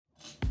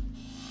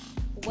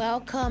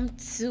Welcome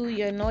to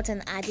You're Not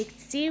an Addict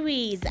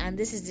series, and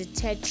this is the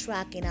third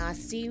track in our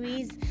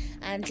series.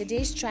 And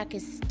today's track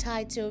is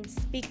titled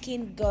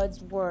Speaking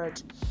God's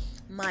Word.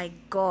 My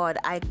God,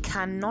 I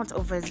cannot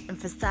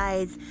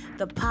overemphasize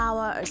the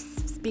power of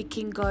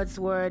speaking God's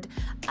word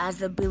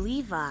as a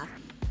believer.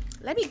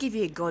 Let me give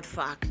you a God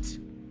fact.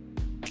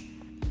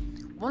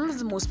 One of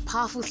the most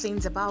powerful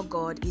things about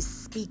God is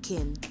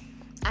speaking.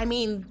 I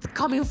mean,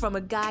 coming from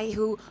a guy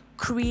who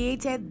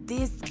created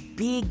this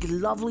big,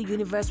 lovely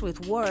universe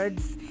with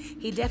words,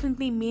 he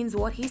definitely means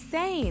what he's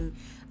saying.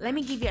 Let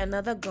me give you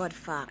another God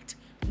fact.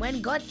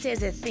 When God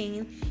says a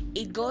thing,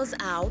 it goes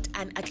out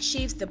and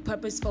achieves the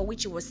purpose for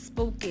which it was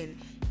spoken.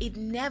 It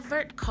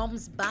never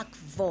comes back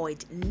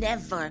void.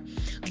 Never.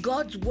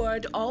 God's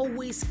word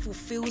always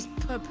fulfills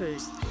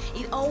purpose.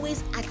 It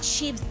always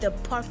achieves the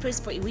purpose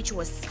for which it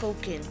was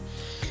spoken.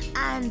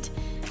 And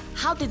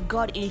how did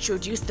God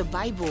introduce the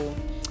Bible?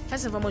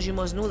 First and foremost, you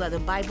must know that the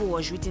Bible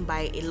was written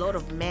by a lot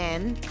of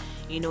men,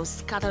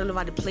 scattered all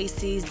over the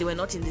places. They were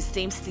not in the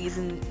same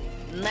season,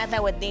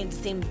 neither were they in the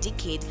same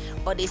decade,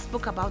 but they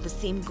spoke about the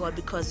same God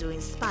because they were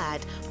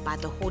inspired by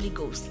the Holy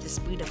Ghost, the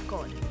Spirit of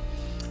God.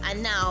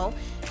 And now,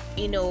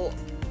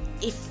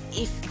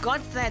 if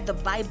God started the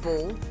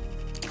Bible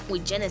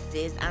with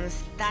Genesis and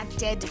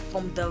started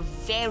from the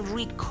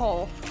very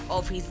core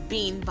of his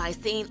being by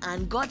saying,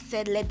 and God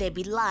said, let there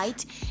be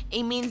light,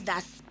 it means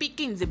that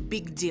speaking is a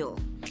big deal.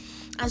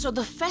 And so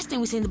the first thing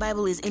we see in the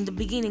Bible is, in the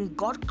beginning,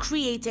 God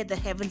created the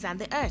heavens and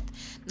the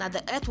earth. Now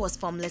the earth was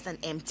formless and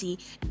empty.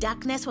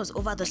 Darkness was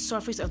over the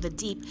surface of the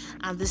deep,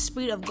 and the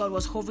Spirit of God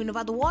was hovering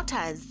over the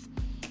waters.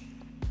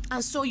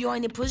 And so you're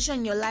in a position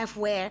in your life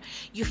where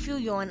you feel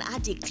you're an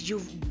addict.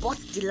 You've bought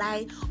the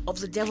lie of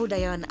the devil that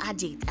you're an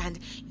addict, and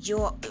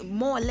you're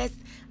more or less,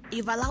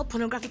 you've allowed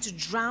pornography to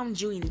drown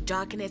you in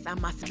darkness,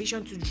 and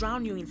masturbation to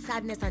drown you in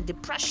sadness and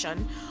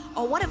depression,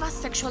 or whatever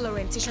sexual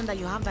orientation that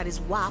you have that is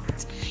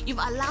warped. You've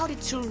allowed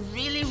it to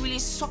really, really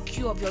suck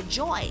you of your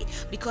joy,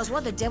 because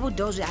what the devil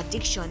does with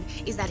addiction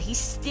is that he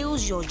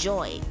steals your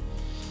joy.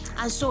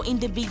 And so in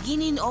the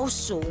beginning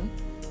also,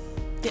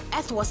 the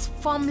earth was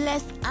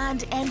formless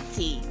and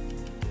empty.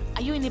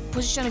 Are you in a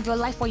position of your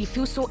life where you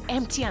feel so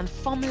empty and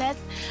formless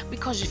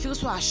because you feel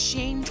so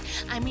ashamed?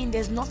 I mean,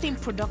 there's nothing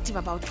productive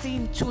about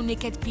seeing two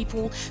naked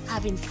people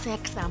having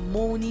sex and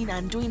moaning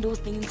and doing those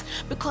things,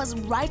 because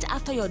right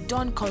after you're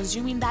done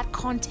consuming that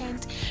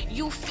content,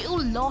 you feel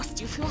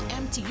lost, you feel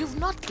empty, you've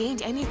not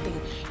gained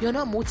anything. You're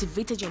not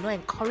motivated, you're not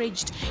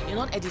encouraged, you're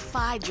not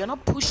edified, you're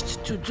not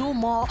pushed to do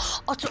more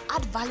or to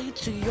add value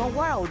to your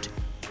world.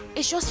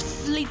 It's just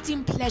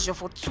fleeting pleasure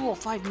for 2 or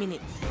 5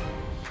 minutes.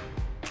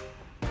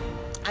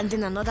 And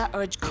then another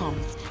urge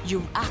comes,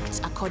 you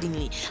act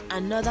accordingly.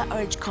 Another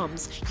urge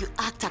comes, you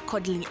act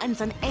accordingly. And it's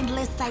an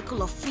endless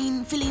cycle of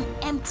feeling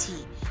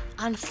empty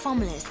and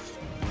formless.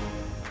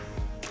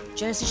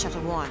 Genesis chapter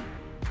 1.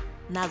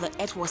 Now the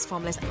earth was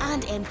formless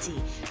and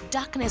empty.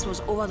 Darkness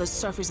was over the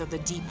surface of the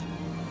deep.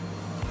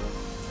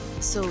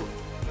 So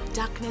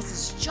darkness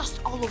is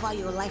just all over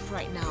your life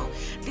right now.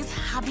 This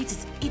habit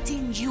is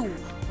eating you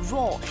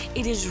raw.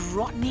 It is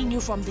rotting you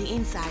from the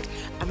inside.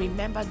 And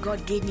remember,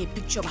 God gave me a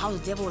picture of how the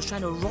devil was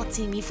trying to rot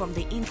me from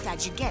the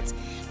inside. You get,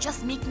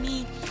 just make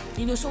me,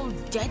 so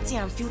dirty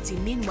and filthy.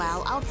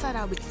 Meanwhile, outside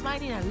I'll be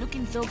smiling and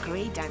looking so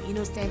great and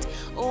innocent.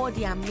 Oh,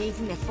 the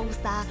amazing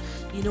Efosta.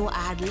 I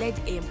had led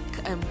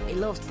a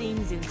lot of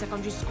things in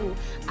secondary school.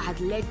 I had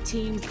led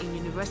teams in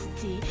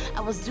university. I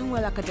was doing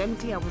well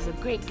academically. I was a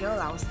great girl.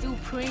 I was still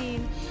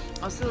praying.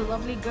 I was still a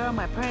lovely girl.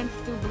 My parents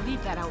still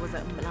believed that I was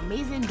an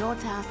amazing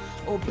daughter,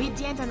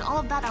 obedient and all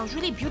of that. I was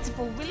really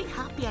beautiful, really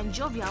happy and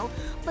jovial.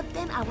 But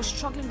then I was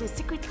struggling with the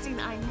secret sin.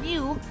 I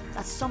knew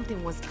that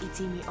something was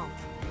eating me up.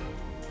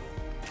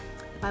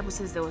 The Bible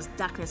says there was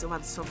darkness over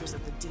the surface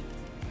of the deep.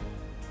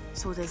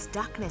 So there's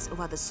darkness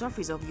over the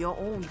surface of your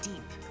own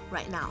deep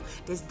right now.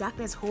 There's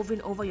darkness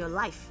hovering over your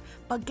life.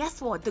 But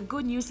guess what? The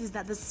good news is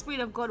that the Spirit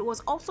of God was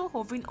also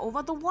hovering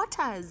over the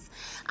waters.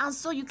 And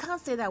so you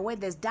can't say that where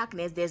there's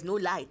darkness, there's no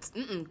light.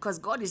 Because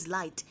God is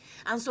light.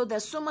 And so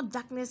there's so much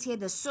darkness here.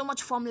 There's so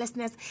much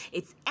formlessness.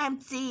 It's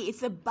empty.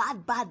 It's a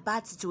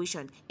bad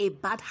situation. A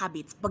bad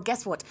habit. But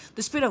guess what?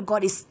 The Spirit of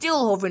God is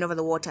still hovering over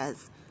the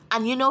waters.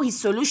 And his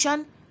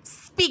solution?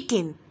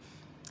 Speaking.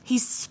 He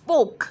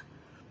spoke.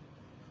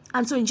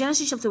 And so in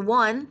Genesis chapter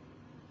 1,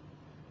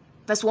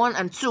 verse 1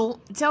 and 2,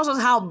 it tells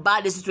us how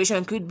bad the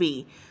situation could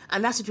be.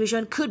 And that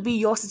situation could be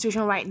your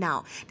situation right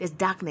now. There's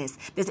darkness,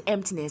 there's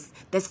emptiness,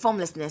 there's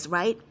formlessness,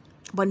 right?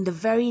 But in the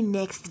very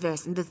next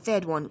verse, in the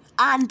third one,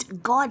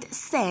 and God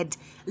said,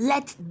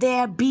 let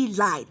there be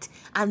light.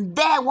 And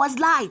there was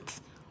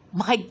light.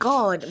 My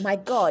God, my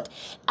God.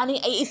 And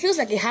it feels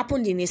like it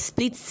happened in a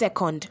split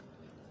second.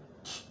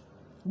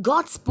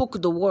 God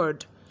spoke the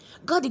word.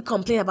 God didn't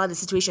complain about the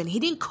situation. He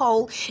didn't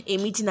call a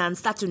meeting and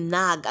start to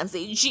nag and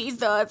say,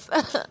 Jesus,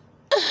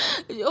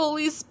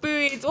 Holy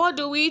Spirit, what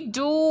do we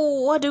do?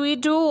 What do we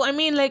do? I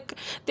mean, like,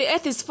 the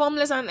earth is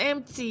formless and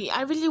empty.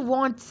 I really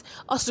want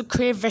us to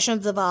create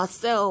versions of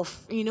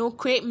ourselves,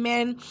 create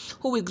men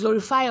who will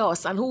glorify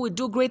us and who will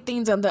do great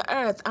things on the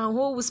earth and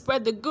who will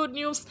spread the good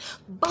news.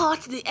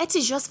 But the earth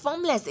is just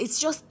formless, it's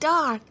just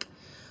dark.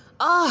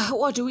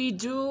 What do we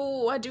do?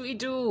 What do we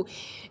do?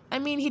 I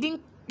mean, he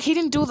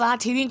didn't do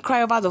that. He didn't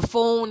cry over the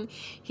phone.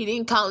 He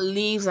didn't count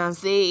leaves and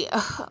say,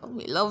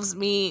 he loves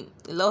me.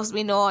 He loves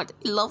me not.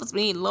 He loves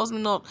me. He loves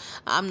me not.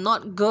 I'm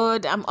not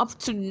good. I'm up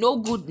to no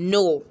good.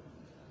 No.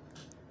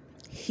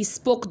 He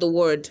spoke the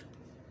word.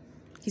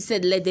 He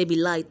said, let there be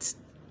light.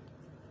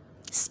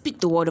 Speak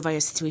the word over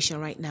your situation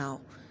right now,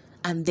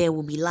 and there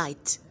will be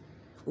light.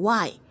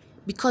 Why?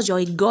 Because you're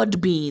a God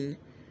being.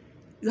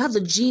 You have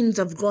the genes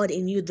of God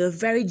in you, the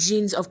very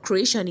genes of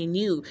creation in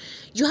you.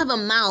 You have a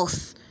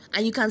mouth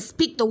and you can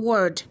speak the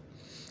word.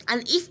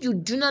 And if you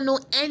do not know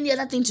any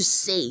other thing to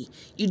say,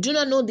 you do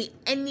not know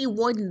any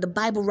word in the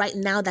Bible right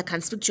now that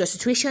can speak to your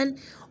situation,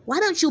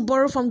 why don't you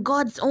borrow from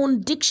God's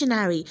own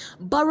dictionary?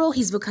 Borrow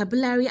his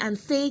vocabulary and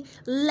say,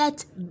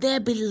 let there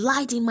be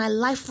light in my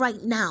life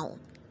right now.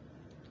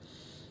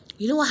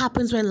 You know what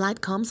happens when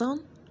light comes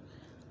on?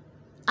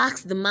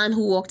 Ask the man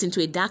who walked into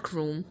a dark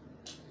room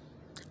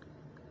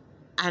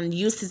and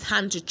used his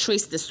hand to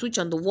trace the switch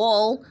on the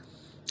wall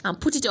and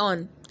put it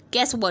on.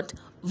 Guess what?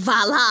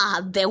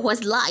 Voila, there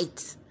was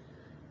light.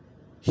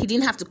 He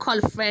didn't have to call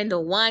a friend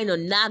or whine or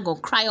nag or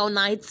cry all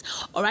night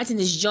or write in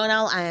his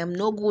journal, I am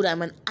no good,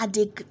 I'm an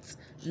addict.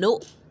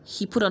 No,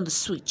 he put on the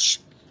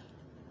switch.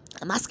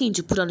 I'm asking you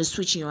to put on the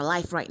switch in your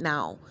life right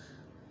now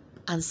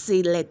and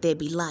say, let there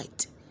be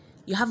light.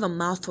 You have a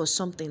mouth for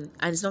something,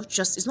 and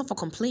it's not for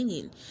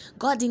complaining.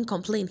 God didn't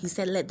complain. He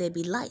said, let there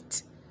be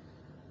light.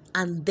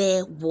 And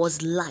there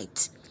was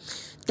light.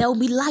 There will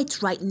be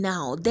light right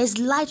now. There's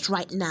light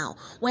right now.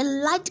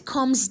 When light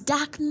comes,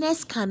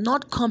 darkness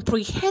cannot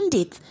comprehend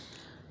it.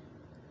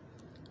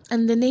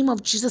 In the name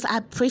of Jesus, I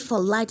pray for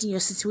light in your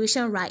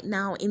situation right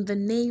now. In the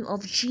name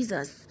of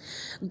Jesus.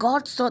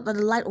 God saw that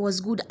the light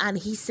was good and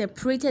he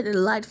separated the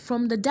light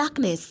from the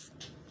darkness.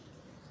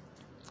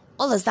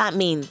 What does that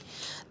mean?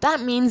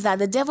 That means that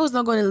the devil is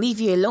not going to leave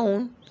you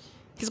alone.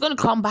 He's going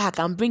to come back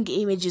and bring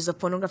images of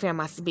pornography and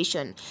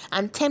masturbation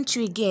and tempt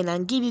you again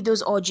and give you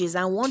those urges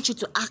and want you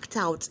to act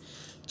out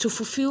to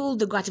fulfill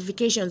the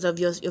gratifications of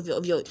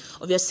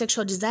your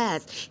sexual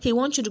desires. He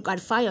wants you to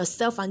gratify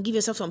yourself and give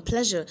yourself some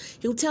pleasure.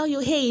 He'll tell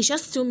you, hey, it's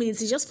just 2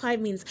 minutes, it's just 5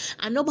 minutes,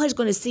 and nobody's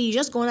going to see you.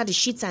 Just go under the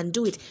sheets and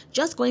do it.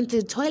 Just go into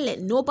the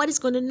toilet. Nobody's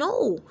going to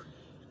know.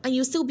 And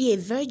you'll still be a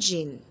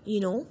virgin,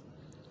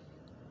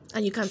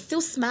 And you can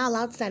still smile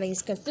outside and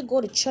you can still go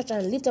to church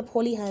and lift up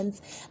holy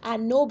hands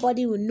and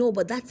nobody will know.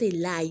 But that's a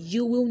lie.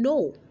 You will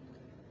know.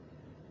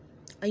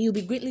 And you'll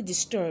be greatly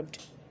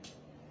disturbed.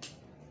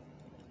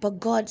 But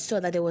God saw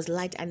that there was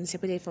light and he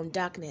separated from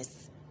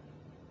darkness.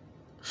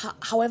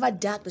 However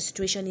dark the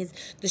situation is,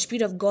 the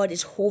Spirit of God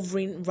is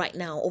hovering right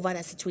now over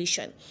that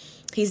situation.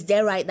 He's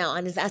there right now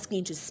and is asking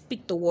you to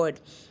speak the word.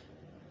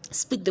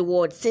 Speak the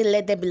word. Say,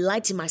 let there be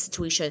light in my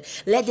situation.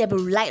 Let there be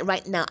light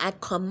right now. I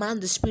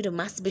command the spirit of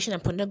masturbation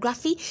and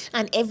pornography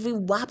and every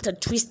warped and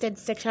twisted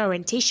sexual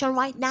orientation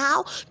right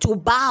now to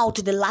bow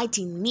to the light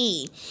in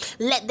me.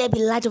 Let there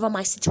be light over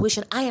my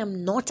situation. I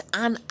am not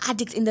an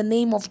addict in the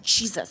name of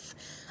Jesus.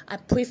 I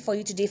pray for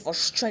you today for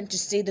strength to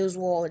say those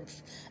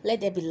words.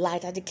 Let there be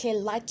light. I declare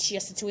light to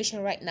your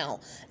situation right now.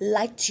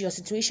 Light to your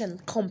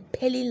situation.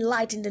 Compelling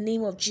light in the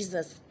name of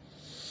Jesus.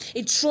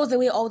 It throws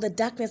away all the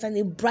darkness and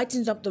it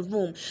brightens up the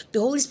room.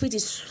 The Holy Spirit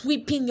is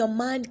sweeping your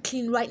mind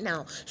clean right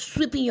now.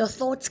 Sweeping your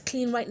thoughts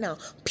clean right now.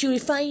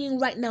 Purifying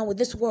right now with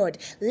this word.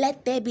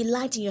 Let there be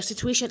light in your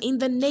situation in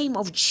the name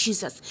of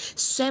Jesus.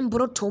 Let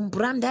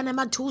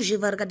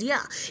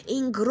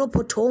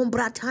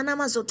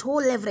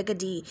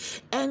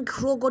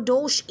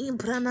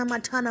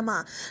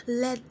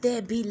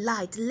there be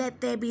light.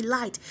 Let there be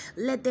light.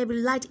 Let there be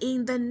light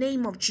in the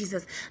name of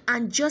Jesus.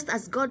 And just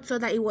as God saw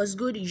that it was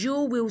good,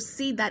 you will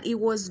see that it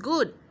was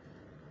good.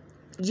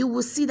 You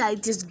will see that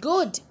it is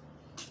good.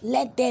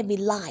 Let there be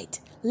light.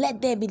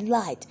 Let there be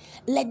light.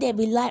 Let there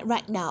be light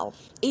right now.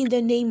 In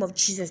the name of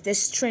Jesus,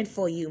 there's strength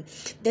for you.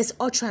 There's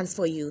utterance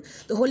for you.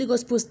 The Holy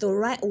Ghost puts the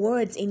right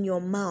words in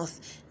your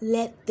mouth.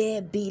 Let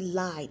there be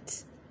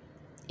light.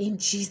 In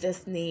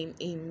Jesus' name,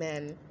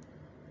 amen.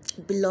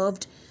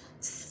 Beloved,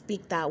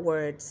 speak that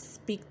word.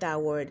 Speak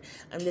that word.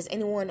 And if there's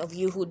any one of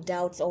you who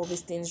doubts all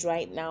these things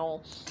right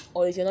now,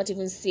 or if you're not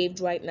even saved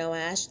right now, I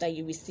ask that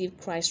you receive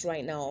Christ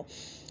right now.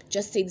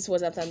 Just say these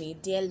words after me.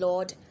 Dear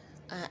Lord,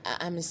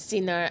 I'm a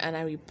sinner and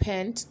I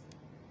repent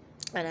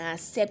and I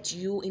accept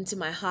you into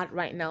my heart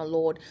right now,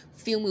 Lord.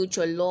 Fill me with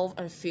your love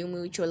and fill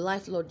me with your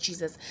life, Lord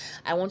Jesus.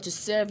 I want to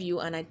serve you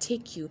and I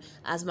take you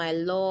as my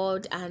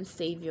Lord and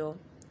Savior.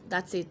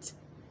 That's it.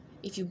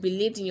 If you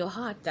believed in your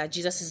heart that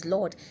Jesus is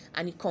Lord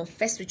and you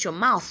confess with your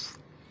mouth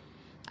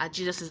that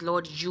Jesus is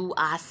Lord, you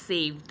are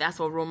saved. That's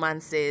what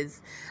Romans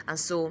says. And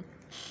so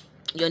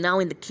you're now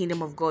in the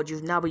kingdom of God.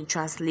 You've now been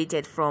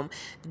translated from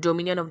the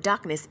dominion of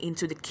darkness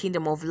into the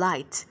kingdom of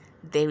light.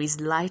 There is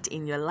light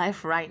in your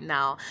life right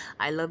now.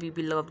 I love you,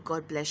 beloved.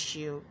 God bless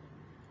you.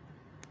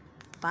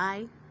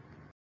 Bye.